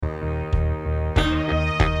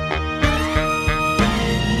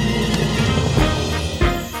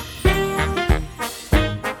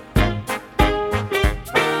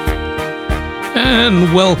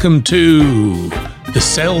And welcome to the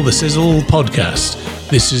Sell the Sizzle podcast.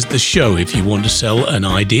 This is the show if you want to sell an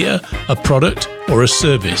idea, a product, or a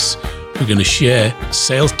service. We're going to share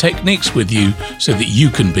sales techniques with you so that you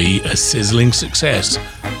can be a sizzling success.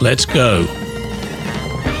 Let's go.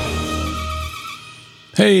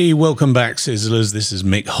 Hey, welcome back, Sizzlers. This is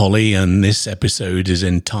Mick Holly, and this episode is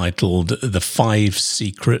entitled The 5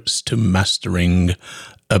 Secrets to Mastering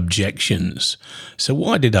Objections. So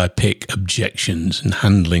why did I pick objections and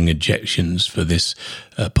handling objections for this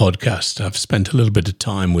podcast? I've spent a little bit of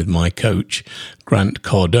time with my coach, Grant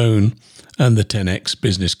Cardone, and the 10X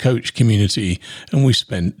Business Coach community, and we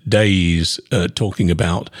spent days talking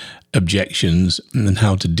about objections and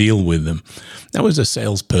how to deal with them. Now, as a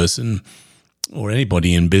salesperson or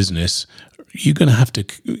anybody in business, you're going to have to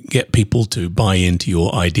get people to buy into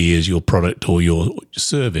your ideas, your product, or your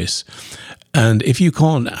service. And if you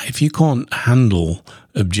can't handle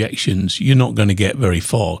objections, you're not going to get very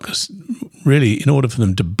far, because really, in order for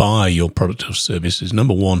them to buy your product or services,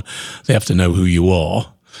 number one, they have to know who you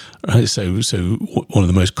are. Right? So one of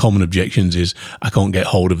the most common objections is, I can't get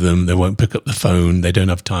hold of them, they won't pick up the phone, they don't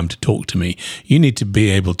have time to talk to me. You need to be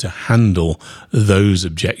able to handle those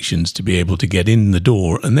objections to be able to get in the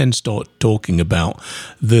door and then start talking about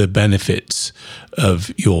the benefits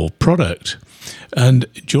of your product. And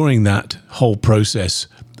during that whole process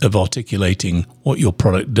of articulating what your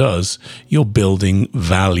product does, you're building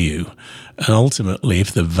value. And ultimately,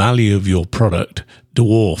 if the value of your product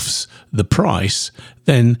dwarfs the price,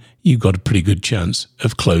 then you've got a pretty good chance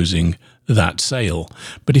of closing that sale.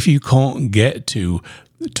 But if you can't get to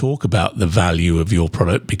talk about the value of your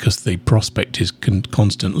product because the prospect is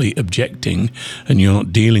constantly objecting and you're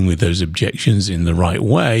not dealing with those objections in the right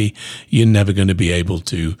way, you're never going to be able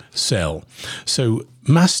to sell. So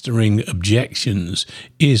mastering objections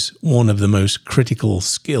is one of the most critical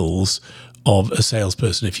skills of a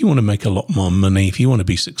salesperson. If you want to make a lot more money, if you want to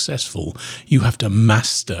be successful, you have to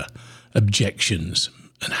master objections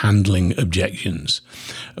and handling objections.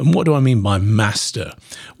 And what do I mean by master?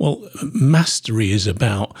 Well, mastery is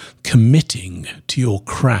about committing to your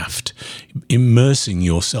craft, immersing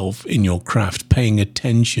yourself in your craft, paying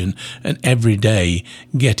attention, and every day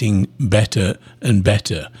getting better and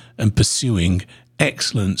better and pursuing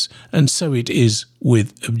excellence. And so it is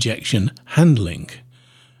with objection handling.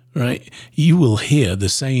 Right? You will hear the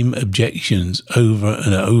same objections over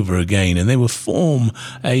and over again, and they will form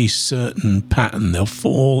a certain pattern. They'll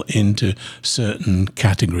fall into certain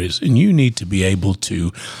categories, and you need to be able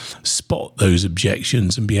to spot those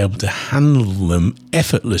objections and be able to handle them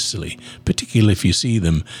effortlessly, particularly if you see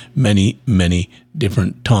them many, many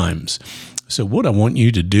different times. So what I want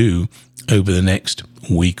you to do over the next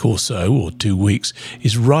week or so, or 2 weeks,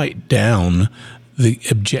 is write down the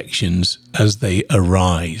objections as they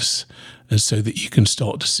arise, and so that you can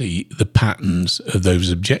start to see the patterns of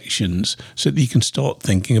those objections, so that you can start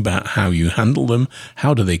thinking about how you handle them,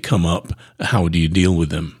 how do they come up, how do you deal with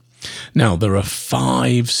them. Now, there are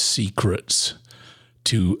 5 secrets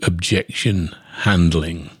to objection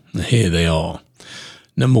handling. Here they are.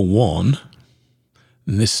 Number 1,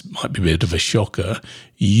 and this might be a bit of a shocker,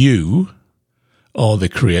 you are the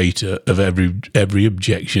creator of every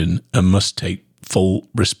objection and must take full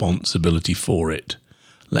responsibility for it.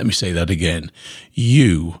 Let me say that again.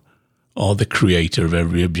 You are the creator of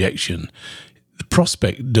every objection. The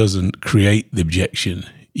prospect doesn't create the objection.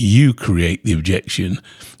 You create the objection,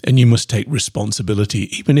 and you must take responsibility.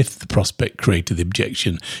 Even if the prospect created the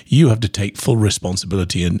objection, you have to take full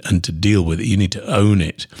responsibility and to deal with it. You need to own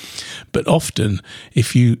it. But often,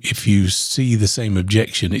 if you see the same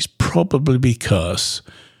objection, it's probably because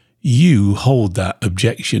you hold that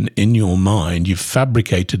objection in your mind. You've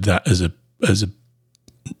fabricated that as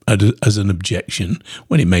an objection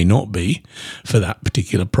when it may not be for that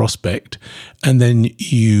particular prospect, and then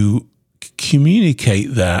you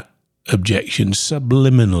communicate that objection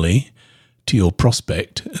subliminally to your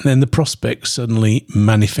prospect, and then the prospect suddenly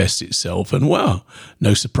manifests itself, and wow,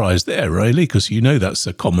 no surprise there really, because you know that's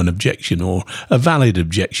a common objection or a valid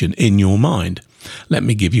objection in your mind. Let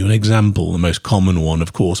me give you an example. The most common one,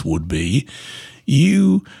 of course, would be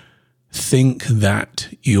you think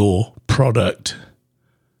that your product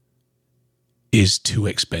is too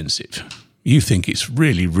expensive. You think it's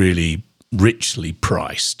really, really richly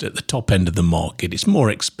priced at the top end of the market. It's more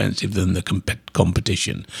expensive than the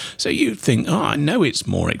competition. So you think, I know it's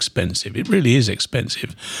more expensive. It really is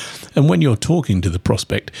expensive. And when you're talking to the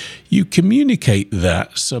prospect, you communicate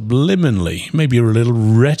that subliminally. Maybe you're a little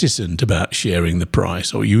reticent about sharing the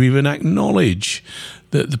price, or you even acknowledge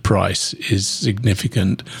that the price is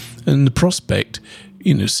significant. And the prospect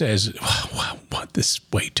says, wow, this is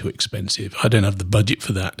way too expensive. I don't have the budget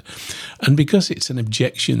for that. And because it's an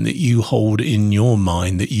objection that you hold in your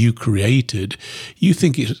mind that you created, you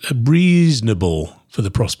think it's reasonable for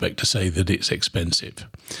the prospect to say that it's expensive.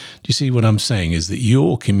 Do you see what I'm saying? Is that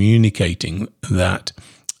you're communicating that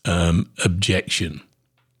objection.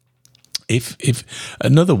 If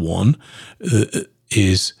another one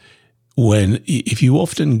is if you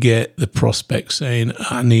often get the prospect saying,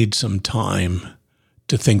 I need some time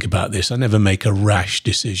to think about this. I never make a rash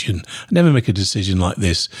decision. I never make a decision like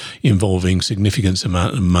this involving significant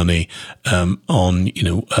amount of money on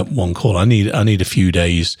at one call. I need a few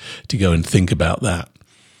days to go and think about that.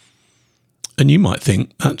 And you might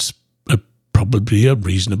think that's probably a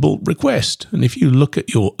reasonable request. And if you look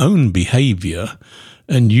at your own behavior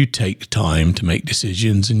and you take time to make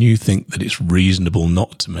decisions and you think that it's reasonable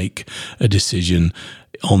not to make a decision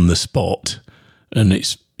on the spot,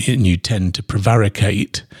 and you tend to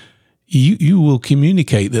prevaricate, you will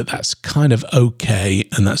communicate that that's kind of okay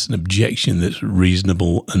and that's an objection that's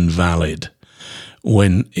reasonable and valid.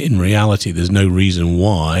 When in reality, there's no reason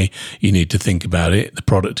why you need to think about it. The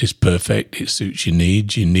product is perfect. It suits your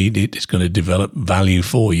needs. You need it. It's going to develop value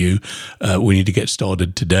for you. We need to get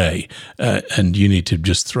started today. And you need to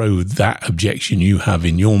just throw that objection you have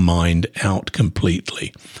in your mind out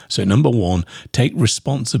completely. So number one, take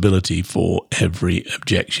responsibility for every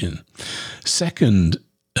objection. Second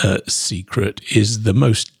secret is the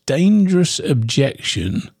most dangerous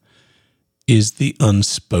objection is the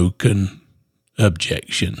unspoken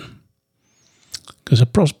objection, because a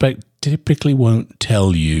prospect typically won't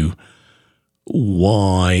tell you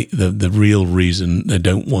why the real reason they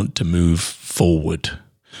don't want to move forward.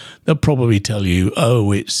 They'll probably tell you,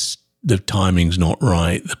 it's the timing's not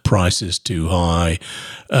right, the price is too high,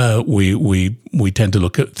 we tend to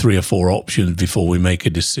look at 3 or 4 options before we make a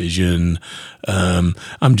decision,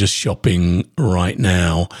 I'm just shopping right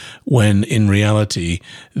now, when in reality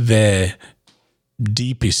their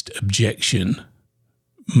deepest objection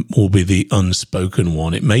will be the unspoken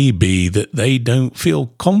one. It may be that they don't feel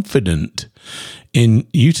confident in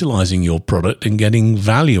utilizing your product and getting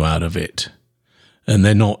value out of it, and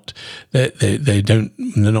they're not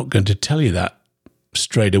going to tell you that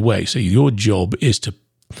straight away. So your job is to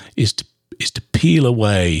peel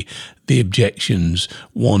away the objections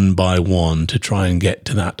one by one to try and get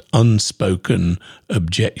to that unspoken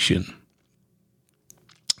objection.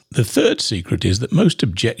 The third secret is that most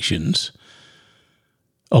objections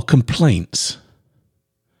are complaints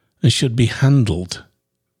and should be handled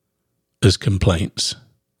as complaints.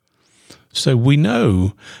 So we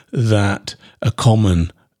know that a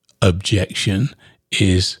common objection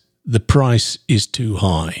is the price is too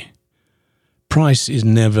high. Price is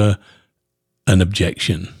never an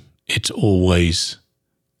objection. It's always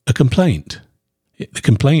a complaint. The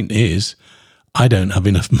complaint is, I don't have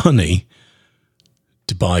enough money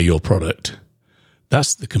to buy your product.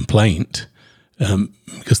 That's the complaint,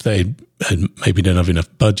 because they maybe don't have enough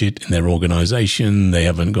budget in their organization. They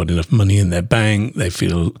haven't got enough money in their bank. They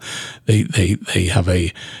feel they have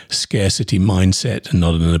a scarcity mindset and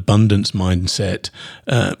not an abundance mindset,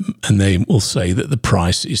 and they will say that the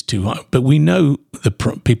price is too high. But we know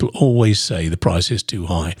people always say the price is too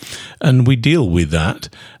high, and we deal with that,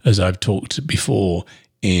 as I've talked before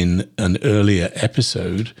in an earlier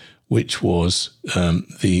episode, which was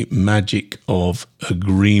the magic of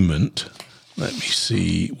agreement. Let me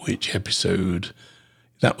see which episode.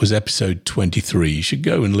 That was episode 23. You should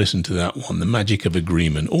go and listen to that one, the magic of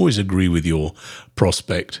agreement. Always agree with your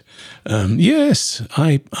prospect. Yes,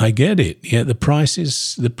 I get it. Yeah, the price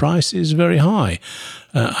is very high.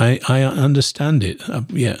 I understand it.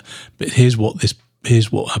 But here's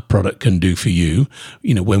what a product can do for you.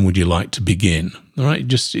 When would you like to begin? All right,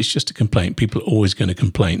 it's just a complaint. People are always going to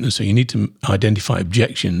complain, and so you need to identify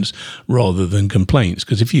objections rather than complaints.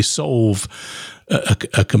 Because if you solve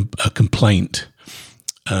a complaint,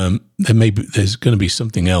 there's going to be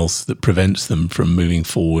something else that prevents them from moving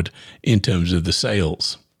forward in terms of the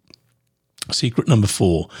sales. Secret number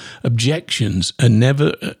 4: objections are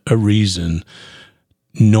never a reason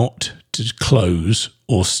not to close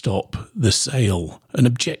or stop the sale. An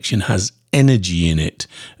objection has energy in it,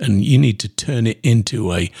 and you need to turn it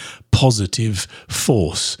into a positive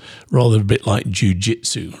force, rather a bit like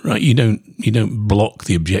jiu-jitsu, right? You don't block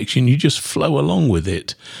the objection, you just flow along with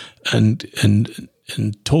it and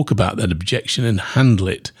talk about that objection and handle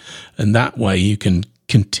it, and that way you can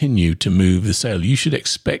continue to move the sale. You should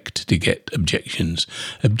expect to get objections.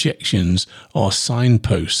 Objections are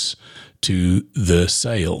signposts to the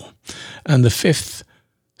sale. And the 5th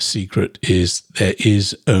secret is there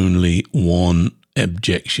is only one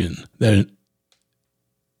objection.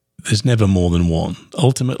 there's never more than one.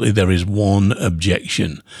 Ultimately, there is one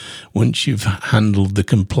objection. Once you've handled the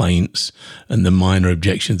complaints and the minor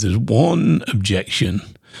objections, there's one objection,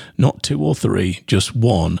 not two or three, just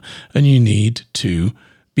one. And you need to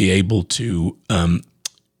be able to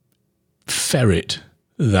ferret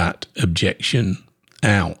that objection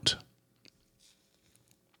out.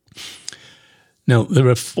 Now, there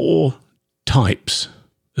are 4 types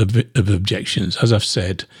of objections. As I've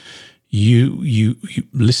said, you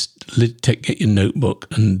get your notebook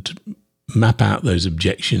and map out those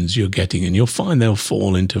objections you're getting, and you'll find they'll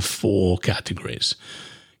fall into 4 categories.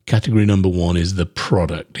 Category number 1 is the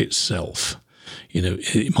product itself.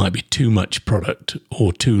 It might be too much product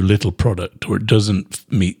or too little product, or it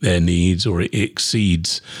doesn't meet their needs, or it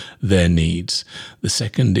exceeds their needs. The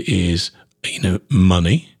second is,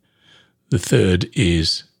 money. The third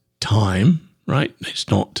is time, right?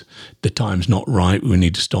 The time's not right. We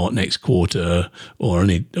need to start next quarter, or I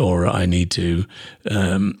need to.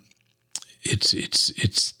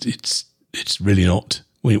 It's really not.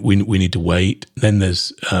 We need to wait. Then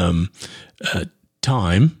there's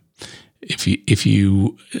time.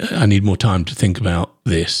 I need more time to think about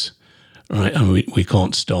this, right? And we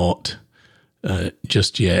can't start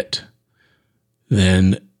just yet.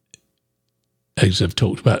 Then, as I've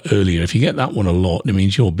talked about earlier, if you get that one a lot, it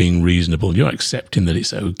means you're being reasonable. You're accepting that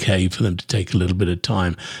it's okay for them to take a little bit of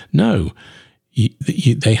time. No,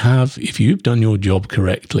 they have, if you've done your job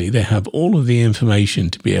correctly, they have all of the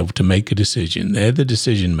information to be able to make a decision. They're the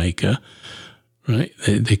decision maker, right?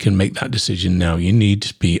 They can make that decision now. You need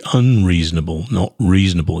to be unreasonable, not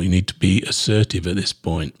reasonable. You need to be assertive at this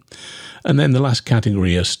point. And then the last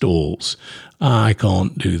category are stalls. I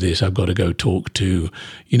can't do this. I've got to go talk to,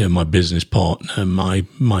 my business partner,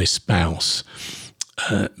 my spouse,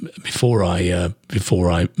 before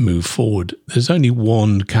I move forward. There's only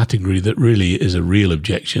one category that really is a real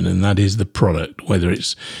objection, and that is the product. Whether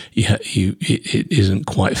it isn't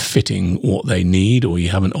quite fitting what they need, or you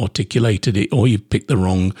haven't articulated it, or you've picked the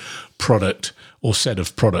wrong product or set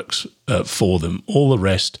of products for them. All the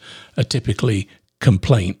rest are typically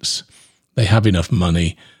complaints. They have enough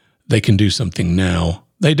money. They can do something now.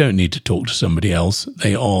 They don't need to talk to somebody else.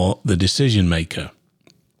 They are the decision maker.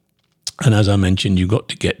 And as I mentioned, you've got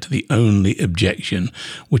to get to the only objection,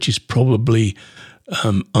 which is probably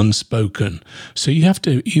unspoken. So you have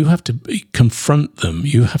to confront them.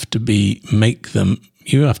 You have to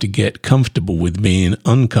you have to get comfortable with being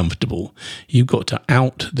uncomfortable. You've got to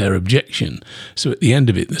out their objection. So at the end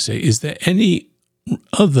of it, they say, is there any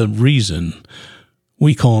other reason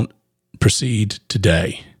we can't proceed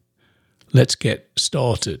today? Let's get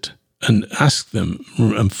started. And ask them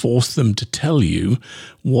and force them to tell you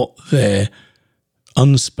what their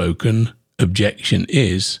unspoken objection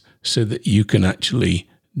is, so that you can actually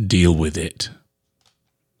deal with it.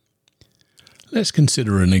 Let's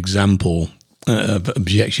consider an example of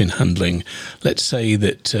objection handling. Let's say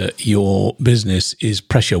that your business is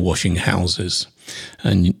pressure washing houses,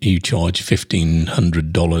 and you charge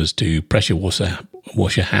 $1,500 to pressure wash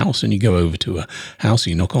a house, and you go over to a house,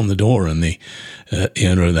 you knock on the door, and the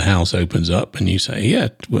owner of the house opens up, and you say,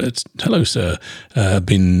 hello, sir. I've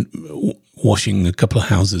been washing a couple of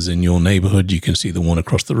houses in your neighborhood. You can see the one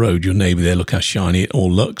across the road, your neighbor there. Look how shiny it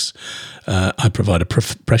all looks. I provide a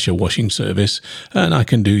pressure washing service, and I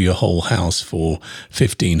can do your whole house for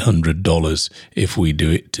 $1,500 if we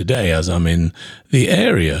do it today, as I'm in the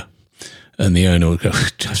area. And the owner would go,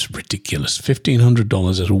 that's ridiculous.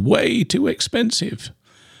 $1,500 is way too expensive.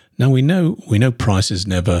 Now we know price is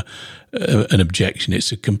never an objection;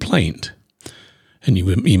 it's a complaint. And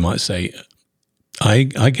you might say, I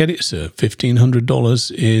get it, sir.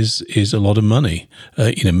 $1,500 is a lot of money.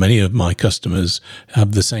 Many of my customers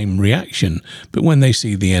have the same reaction, but when they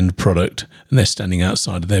see the end product and they're standing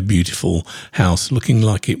outside of their beautiful house looking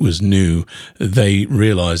like it was new, they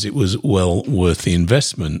realize it was well worth the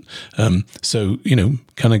investment. So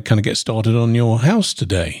can I get started on your house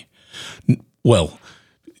today? Well,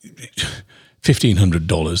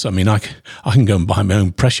 $1,500. I mean, I can go and buy my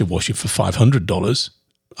own pressure washer for $500.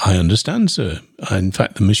 I understand, sir. In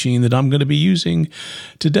fact, the machine that I'm going to be using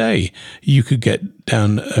today, you could get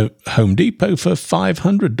down at Home Depot for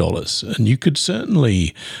 $500, and you could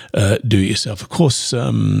certainly do it yourself. Of course,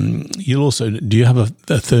 you'll also, do you have a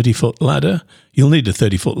 30-foot ladder? You'll need a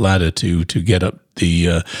 30-foot ladder to get up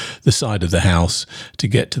the side of the house to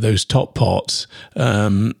get to those top parts.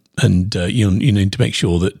 And you need to make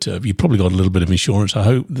sure that you've probably got a little bit of insurance, I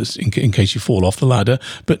hope, in case you fall off the ladder.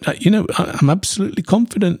 But I'm absolutely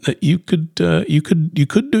confident that you could do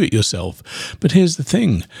it yourself. But here's the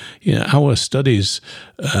thing: our studies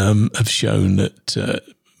have shown that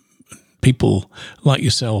people like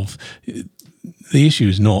yourself, the issue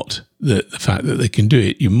is not the fact that they can do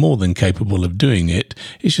it. You're more than capable of doing it.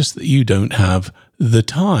 It's just that you don't have the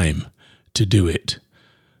time to do it.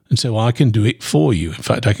 And so I can do it for you. In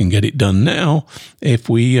fact, I can get it done now if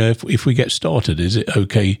we get started. Is it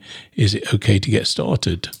okay? Is it okay to get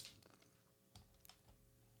started?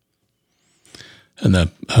 And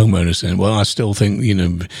the homeowner saying, "Well, I still think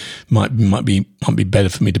might be better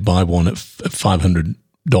for me to buy one at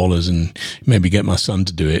 $500 and maybe get my son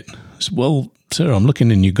to do it." So, well, sir, I'm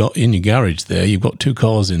looking in your garage there. You've got 2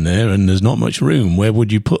 cars in there, and there's not much room. Where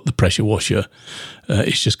would you put the pressure washer?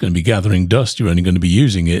 It's just going to be gathering dust. You're only going to be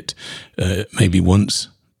using it maybe once,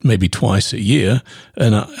 maybe twice a year,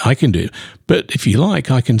 and I can do it. But if you like,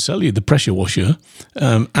 I can sell you the pressure washer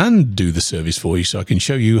and do the service for you, so I can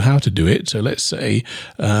show you how to do it. So let's say,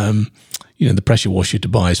 the pressure washer to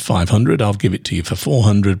buy is $500. I'll give it to you for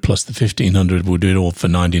 $400 plus the $1,500. We'll do it all for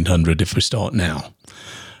 $1,900 if we start now.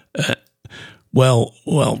 Well,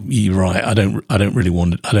 you're right. I don't really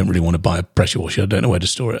want to buy a pressure washer. I don't know where to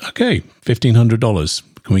store it. Okay, $1,500.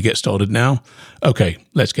 Can we get started now? Okay,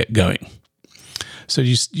 let's get going. So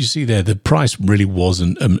you see there, the price really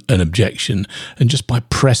wasn't an objection, and just by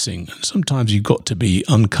pressing, sometimes you've got to be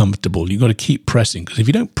uncomfortable. You've got to keep pressing, because if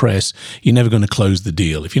you don't press, you're never going to close the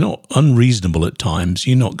deal. If you're not unreasonable at times,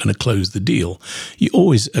 you're not going to close the deal. You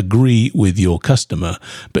always agree with your customer,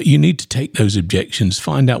 but you need to take those objections,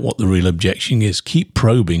 find out what the real objection is, keep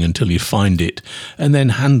probing until you find it, and then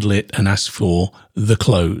handle it and ask for the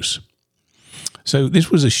close. So this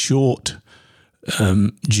was a short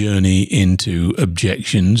journey into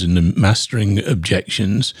objections and mastering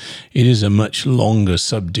objections. It is a much longer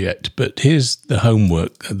subject, but here's the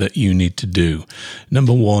homework that you need to do.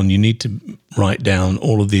 Number 1, you need to write down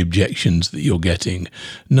all of the objections that you're getting.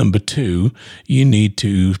 Number 2, you need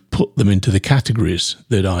to put them into the categories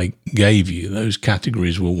that I gave you. Those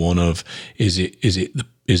categories were one of, is it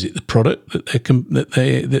the product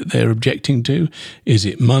that they're objecting to? Is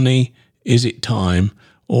it money? Is it time?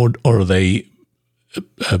 Or are they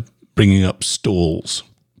bringing up stalls?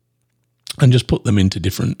 And just put them into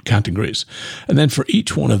different categories. And then for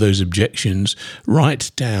each one of those objections,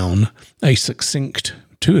 write down a succinct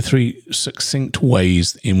 2 or 3 succinct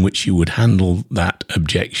ways in which you would handle that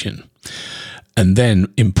objection. And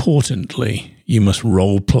then, importantly, you must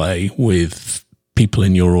role play with people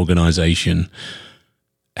in your organization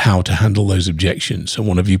how to handle those objections. So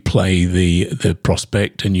one of you play the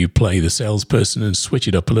prospect and you play the salesperson, and switch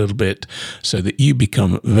it up a little bit so that you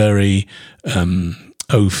become very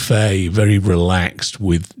au fait, very relaxed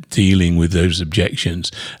with dealing with those objections.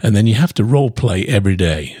 And then you have to role play every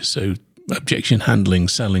day. So objection handling,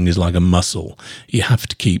 selling is like a muscle. You have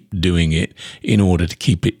to keep doing it in order to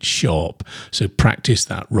keep it sharp. So practice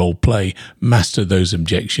that role play, master those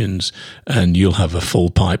objections, and you'll have a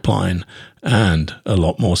full pipeline and a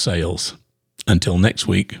lot more sales. Until next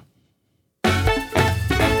week.